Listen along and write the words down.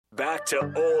back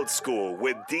to Old School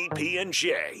with DP and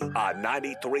J on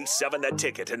 93.7 The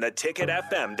Ticket and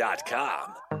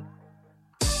theticketfm.com.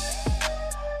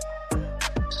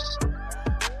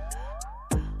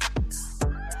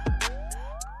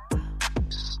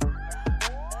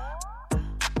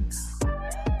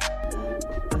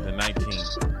 The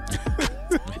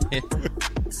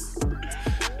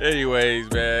 19th.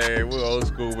 Anyways, man, we're Old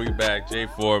School. We back. Jay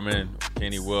Foreman,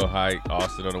 Kenny Wilhite,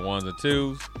 Austin on the ones and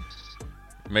twos.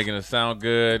 Making it sound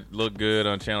good, look good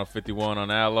on Channel 51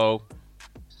 on Allo.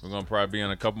 We're going to probably be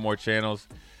on a couple more channels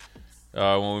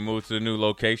when we move to the new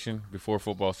location before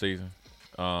football season.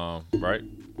 Right?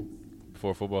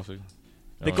 Before football season.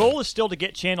 The goal is still to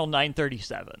get Channel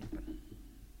 937.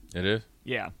 It is?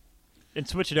 Yeah. And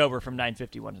switch it over from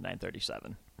 951 to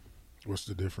 937. What's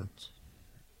the difference?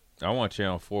 I want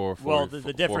Channel 440. Well,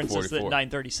 the difference is that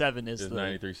 937 is the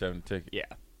 93.7 Ticket. Yeah.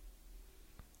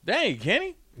 Dang,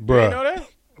 Kenny. Bruh. You know that?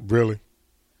 Really?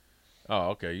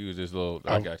 Oh, okay. You was just a little.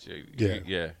 I got you.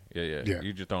 Yeah. Yeah.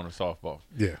 You just throwing a softball.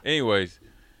 Yeah. Anyways,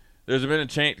 there's been a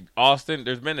change. Austin,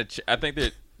 there's been I think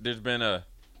that there's been a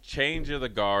change of the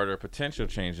guard or potential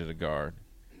change of the guard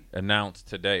announced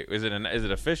today. Is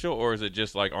it official or is it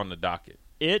just like on the docket?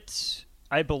 It,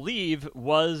 I believe,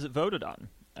 was voted on.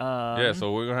 Yeah,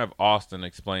 so we're going to have Austin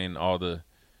explain all the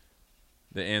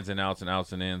ins and outs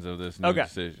and ends of this new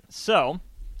decision. So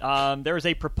there is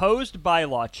a proposed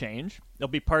bylaw change. It'll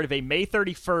be part of a May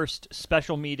 31st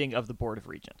special meeting of the Board of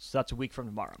Regents. So that's a week from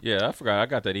tomorrow. Yeah, I forgot. I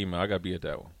got that email. I got to be at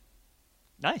that one.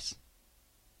 Nice.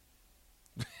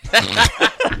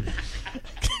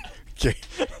 Okay.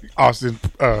 Austin,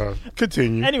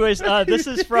 continue. Anyways, this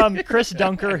is from Chris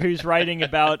Dunker, who's writing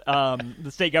about the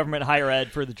state government higher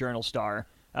ed for the Journal Star.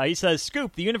 He says,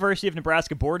 Scoop, the University of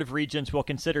Nebraska Board of Regents will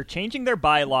consider changing their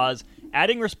bylaws,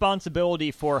 adding responsibility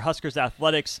for Huskers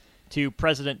athletics to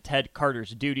President Ted Carter's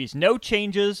duties. No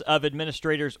changes of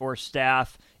administrators or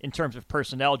staff in terms of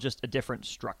personnel, just a different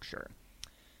structure.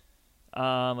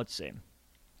 Let's see.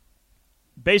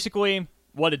 Basically,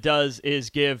 what it does is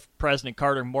give President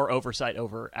Carter more oversight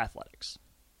over athletics,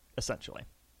 essentially.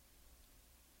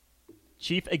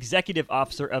 Chief Executive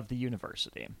Officer of the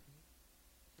university.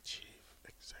 Chief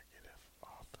Executive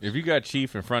Officer. If you got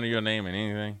chief in front of your name and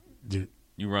anything,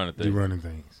 you run it. You running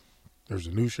things. There's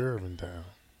a new sheriff in town.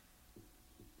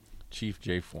 Chief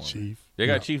J. Foreman. Chief. They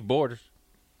got Chief Borders.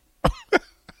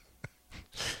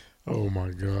 Oh, my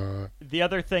God. The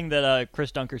other thing that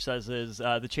Chris Dunker says is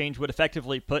the change would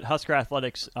effectively put Husker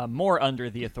athletics more under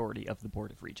the authority of the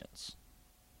Board of Regents.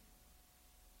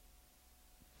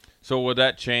 So would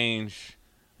that change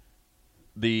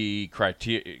the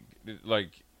criteria?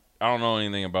 Like, I don't know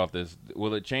anything about this.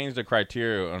 Will it change the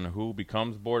criteria on who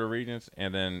becomes Board of Regents?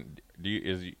 And then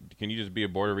can you just be a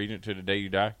Board of Regent to the day you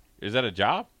die? Is that a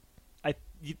job? I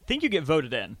think you get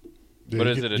voted in. Yeah, but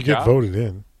is it a job? You get voted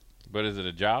in. But is it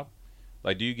a job?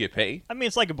 Like, do you get paid? I mean,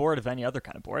 it's like a board of any other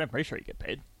kind of board. I'm pretty sure you get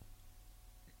paid.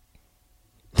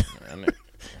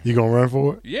 You going to run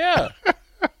for it? Yeah.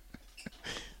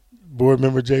 Board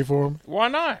member Jay Foreman? Why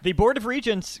not? The Board of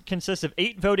Regents consists of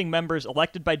 8 voting members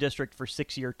elected by district for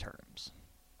 6-year terms.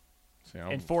 See,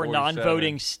 And 4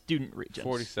 non-voting student regents.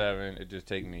 47. It just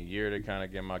takes me a year to kind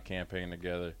of get my campaign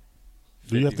together.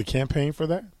 50, Do you have to campaign for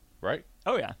that? Right?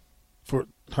 Oh, yeah.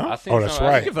 Huh? That's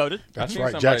right. You voted. That's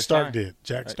right. Jack Stark did.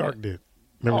 Jack Stark did.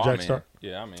 Remember Jack Stark?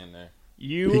 Yeah, I'm in there.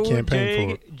 He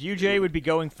campaigned for it. UJ would be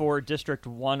going for District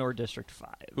 1 or District 5.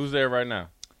 Who's there right now?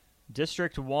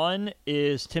 District 1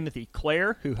 is Timothy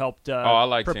Clare, who helped I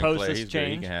like propose Tim Clare. this He's change.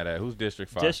 good. He can have that. Who's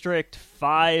District 5? District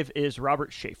 5 is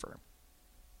Robert Schaefer.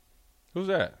 Who's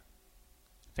that?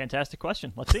 Fantastic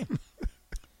question. Let's see.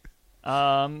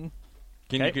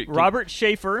 Robert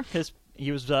Schaefer,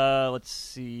 he was,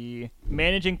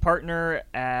 managing partner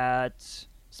at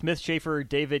Smith Schaefer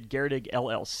David Gerdig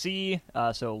LLC,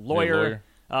 so lawyer.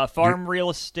 Farm real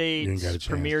estate,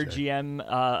 premier GM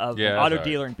of auto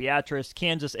dealer in Beatrice,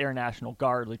 Kansas Air National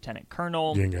Guard, Lieutenant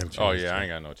Colonel. You ain't got a chance. Oh, yeah, I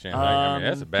ain't got no chance. I mean,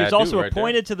 that's a bad He was also dude right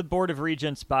appointed to the Board of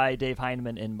Regents by Dave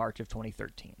Heineman in March of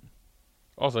 2013.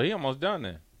 Also, he almost done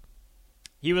then.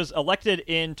 He was elected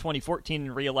in 2014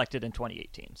 and reelected in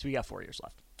 2018, so we got 4 years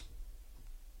left.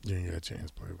 You ain't got a chance,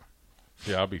 Playboy.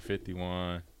 Yeah, I'll be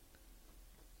 51.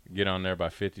 Get on there by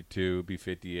 52, be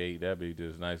 58. That'd be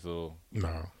just nice little.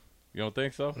 No. You don't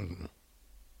think so? Mm-mm.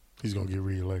 He's going to get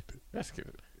reelected. That's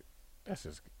good. That's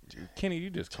just Kenny, you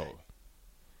just cold.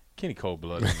 Kenny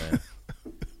cold-blooded, man.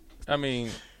 I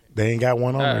mean. They ain't got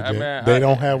one on there, Jay. They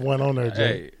don't have one on there,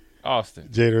 Jay. Hey, Austin.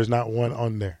 Jay, there's not one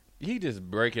on there. He just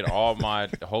breaking all my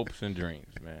hopes and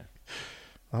dreams, man.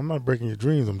 I'm not breaking your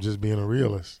dreams. I'm just being a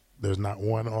realist. There's not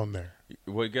one on there.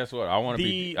 Well, guess what? I want to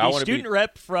be. The student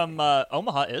rep from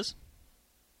Omaha is.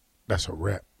 That's a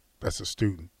rep. That's a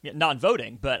student. Yeah, not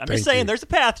voting, but I'm Thank just saying you. there's a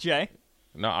path, Jay.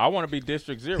 No, I want to be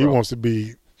District 0. He wants to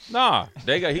be. Nah,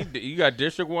 you got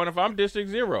District 1 if I'm District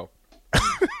 0.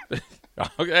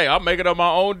 Okay, I'm making up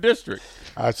my own district.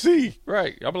 I see.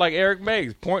 Right. I'm like Eric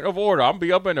Mays, point of order. I'm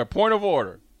be up in there, point of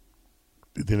order.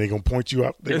 Then they gonna point you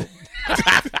up.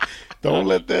 Don't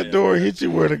let that door hit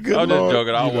you where the good I'm Lord. just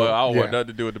joking. I don't want yeah. nothing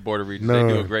to do with the Board of Regents. No.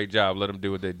 They do a great job. Let them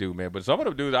do what they do, man. But some of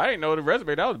them dudes, I didn't know the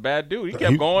resume. That was a bad dude. He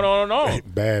kept going on and on.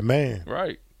 Bad man.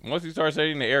 Right. Once he starts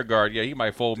saying the air guard, yeah, he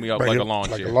might fold me up like a lawn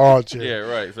chair. Like a lawn chair. Yeah,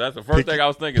 right. So that's the first thing I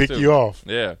was thinking, pick too. you off.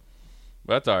 Yeah.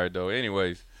 But that's all right, though.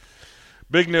 Anyways,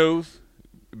 big news.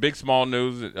 Big small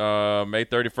news. May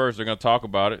 31st, they're going to talk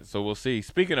about it. So we'll see.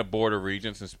 Speaking of Board of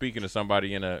Regents and speaking of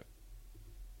somebody in a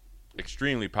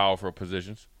extremely powerful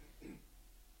positions,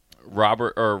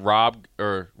 Roger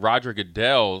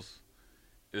Goodell's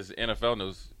is NFL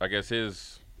news. I guess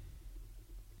his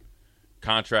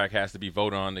contract has to be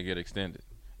voted on to get extended.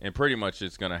 And pretty much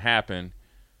it's going to happen,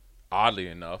 oddly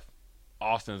enough.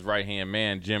 Austin's right-hand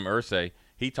man, Jim Irsay,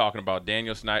 he talking about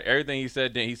Daniel Snyder. Everything he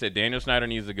said Daniel Snyder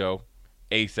needs to go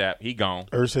ASAP. He gone.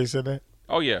 Irsay said that?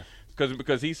 Oh, yeah.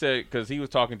 Because he was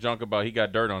talking junk about he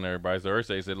got dirt on everybody. So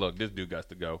Irsay said, look, this dude got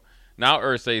to go. Now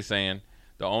Irsay saying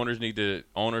the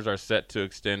owners are set to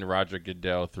extend Roger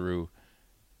Goodell through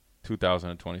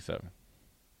 2027.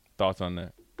 Thoughts on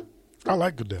that? I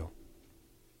like Goodell.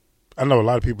 I know a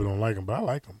lot of people don't like him, but I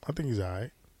like him. I think he's all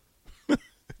right.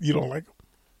 You don't like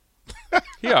him?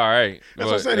 He all right.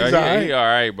 That's what I said. He's all right. He all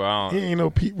right, but I don't. He ain't no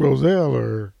Pete Rozelle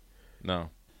or. No.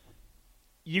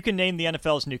 You can name the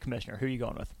NFL's new commissioner. Who are you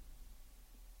going with?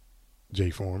 Jay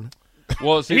Foreman.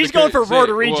 Well, see, he's going for Board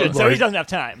of Regents, so he doesn't have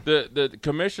time. The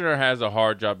commissioner has a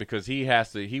hard job because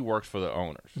he works for the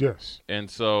owners. Yes. And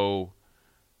so,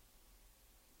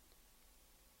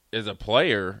 as a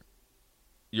player,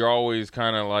 you're always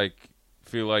kind of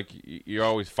feel like you're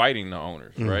always fighting the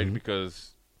owners, right?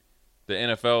 Because the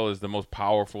NFL is the most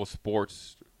powerful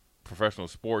professional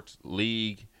sports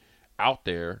league out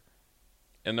there,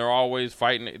 and they're always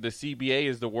fighting. The CBA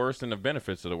is the worst and the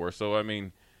benefits are the worst. So, I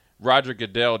mean, Roger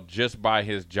Goodell, just by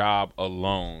his job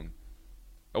alone,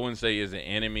 I wouldn't say is an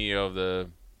enemy of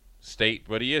the state,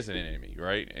 but he is an enemy,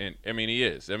 right? And I mean, he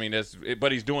is. I mean,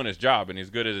 but he's doing his job, and he's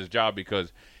good at his job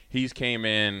because he's came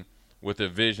in with a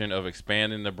vision of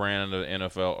expanding the brand of the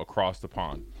NFL across the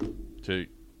pond to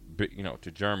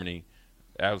Germany,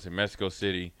 obviously Mexico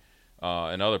City,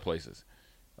 and other places.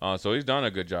 So he's done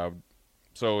a good job.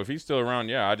 So if he's still around,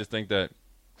 yeah, I just think that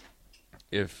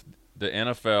if the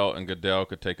NFL and Goodell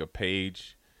could take a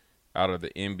page out of the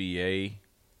NBA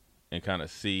and kind of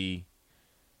see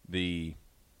the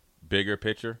bigger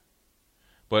picture.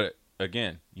 But,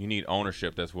 again, you need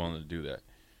ownership that's willing to do that.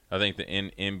 I think the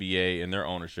NBA and their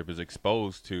ownership is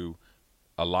exposed to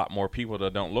a lot more people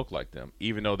that don't look like them,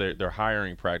 even though their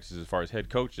hiring practices as far as head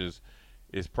coaches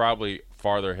is probably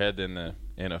farther ahead than the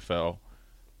NFL.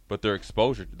 But their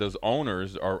exposure, those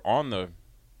owners are on the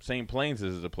same planes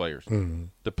as the players. Mm-hmm.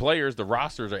 The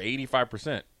rosters are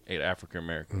 85% African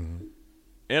American.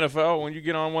 Mm-hmm. NFL, when you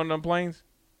get on one of them planes,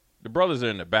 the brothers are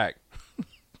in the back.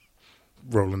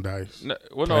 Rolling dice. No,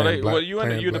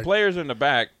 the players are in the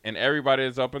back, and everybody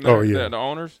is up in there. Oh, yeah. The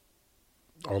owners.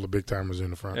 All the big timers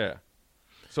in the front. Yeah.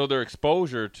 So their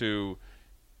exposure to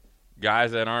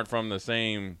guys that aren't from the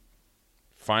same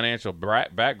financial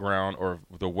background or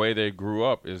the way they grew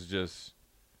up is just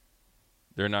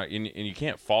they're not. And you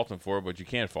can't fault them for it, but you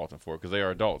can fault them for it because they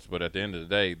are adults. But at the end of the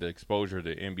day, the exposure to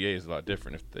the NBA is a lot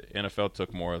different. If the NFL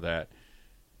took more of that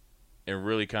and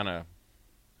really kind of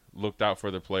looked out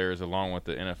for the players along with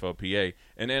the NFLPA.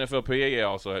 And the NFLPA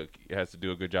also has to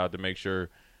do a good job to make sure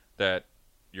that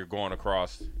you're going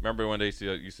across. Remember when they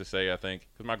used to say, I think,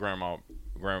 because my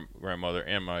grandmother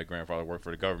and my grandfather worked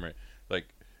for the government,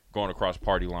 like going across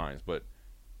party lines, but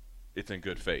it's in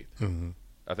good faith. Mm-hmm.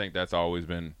 I think that's always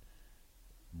been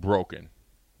broken,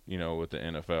 with the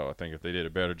NFL. I think if they did a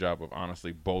better job of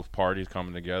honestly both parties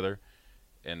coming together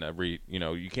and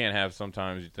you can't have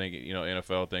sometimes you think,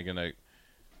 NFL thinking that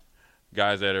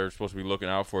guys that are supposed to be looking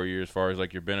out for you as far as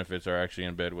like your benefits are actually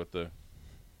in bed with the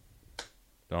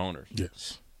owners.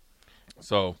 Yes.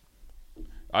 So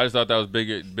I just thought that was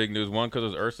big news. One, because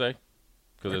it was Irsay,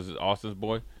 because it's Austin's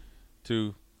boy.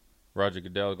 Two, Roger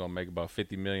Goodell is going to make about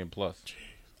 $50 million plus.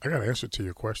 I got an answer to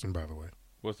your question, by the way.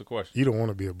 What's the question? You don't want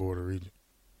to be a board of regent.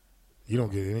 You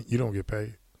don't get any. You don't get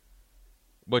paid.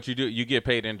 But you do. You get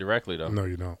paid indirectly, though. No,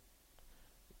 you don't.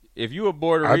 If you a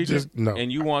board of regent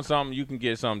and you want something, you can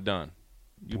get something done.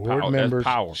 Board members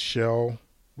shall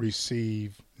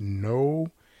receive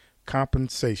no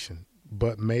compensation,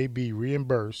 but may be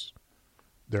reimbursed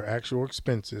their actual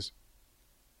expenses.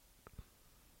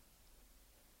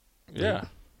 Yeah.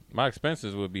 My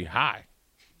expenses would be high.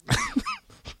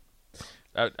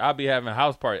 I'll be having a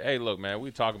house party. Hey, look, man,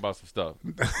 we talk about some stuff.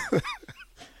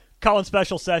 Calling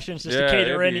special sessions just to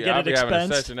cater in and get I'll it be having a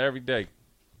expensed. session every day.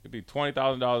 It'd be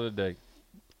 $20,000 a day.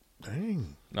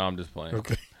 Dang. No, I'm just playing.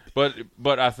 Okay.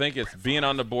 But I think it's being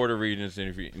on the board of regents, and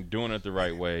if you're doing it the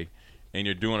right way and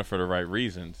you're doing it for the right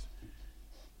reasons,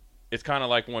 it's kind of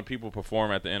like when people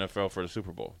perform at the NFL for the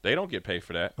Super Bowl. They don't get paid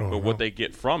for that, but what they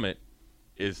get from it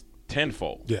is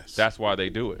tenfold. Yes. That's why they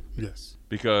do it. Yes.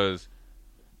 Because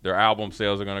their album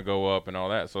sales are going to go up and all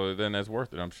that. So then that's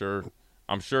worth it. I'm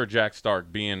sure Jack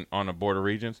Stark being on the board of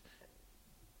regents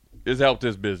has helped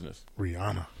his business.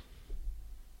 Rihanna's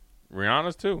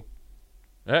too.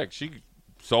 Heck, she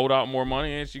sold out more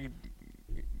money and she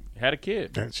had a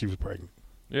kid. And she was pregnant.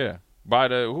 Yeah. By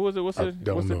the who was it? What's the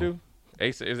know. dude?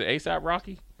 Is it ASAP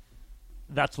Rocky?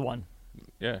 That's the one.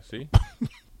 Yeah. See.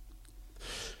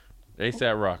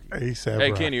 ASAP Rocky. ASAP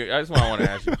Hey, Rocky. Kenny, that's what I want to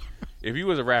ask you. If you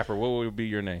was a rapper, what would be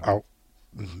your name?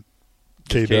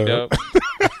 K-Dub.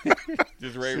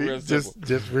 Just real simple.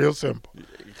 Just real simple.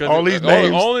 All these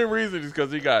names. Only reason is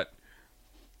because he got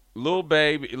Lil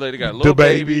Baby. They got Da Lil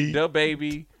Baby. Da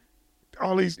Baby.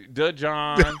 All these. Da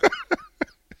John.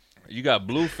 You got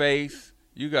Blueface.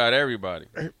 You got everybody.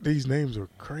 These names are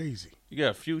crazy. You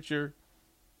got Future.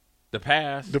 The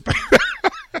Past.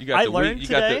 You got I the learned you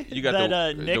today got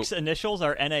that Nick's initials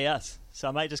are NAS, so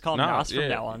I might just call him Nas from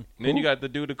now on. Then you got the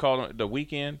dude to call him The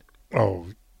Weeknd. Oh.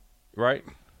 Right?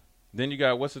 Then you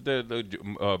got, what's it,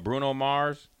 the Bruno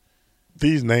Mars.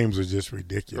 These names are just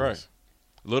ridiculous. Right.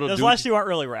 Little Those Ducci. last two aren't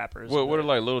really rappers. What are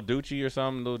like Little Ducci or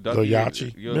something? Little Ducky? Lil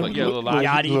Yachty. Little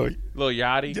Yachty. Little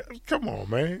Yachty. Come on,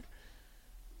 man.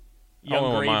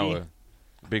 Young Gravy. With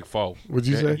Big Foe. What'd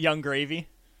you say? Young Gravy.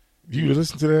 You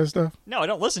listen to that stuff? No, I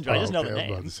don't listen to it. I just know the I was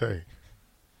name. about to say.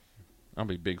 I'll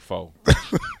be Big Foe.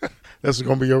 That's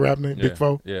going to be your rap name? Yeah. Big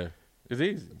Foe? Yeah. It's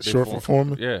easy. Big Short Foe. for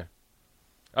Foreman? Yeah.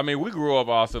 I mean, we grew up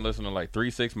also listening to like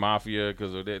 3-6 Mafia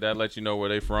because that lets you know where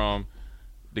they from.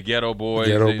 The Ghetto Boys.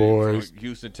 Boys.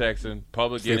 Houston Texan.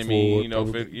 Public Fifth Enemy.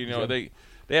 Ward,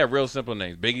 They have real simple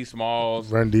names. Biggie Smalls.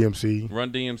 Run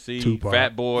DMC. Tupac,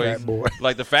 Fat Boys.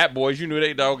 Like the Fat Boys, you knew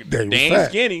they was ain't fat.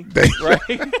 skinny,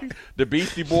 right? The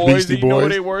Beastie Boys, you know who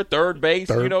they were. Third Base,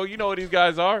 you know who these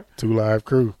guys are. 2 Live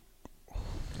Crew.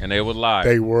 And they were live.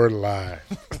 They were live.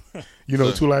 You know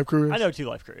what 2 Live Crew is? I know 2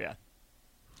 Life Crew, yeah.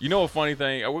 You know a funny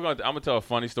thing? I'm gonna tell a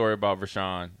funny story about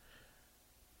Rashawn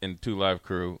and 2 Live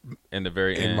Crew in the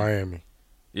very end. In Miami.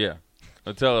 Yeah.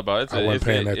 I'll tell about it. I wasn't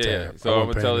paying that tab. So I'm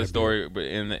gonna tell this story, but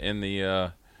in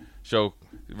the show,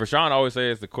 Rashawn always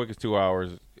says the quickest 2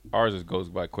 hours. Ours just goes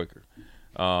by quicker.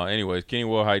 Anyways, Kenny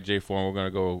Will, Hyde, Jay Foreman. We're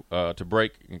gonna go to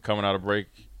break, and coming out of break,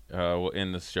 we'll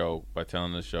end the show by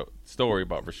telling the story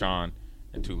about Rashawn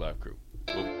and 2 Live Crew.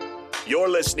 You're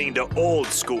listening to Old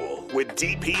School with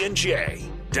DP and J.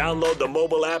 Download the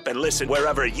mobile app and listen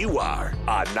wherever you are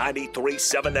on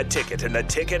 93.7 The Ticket and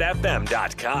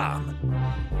theticketfm.com.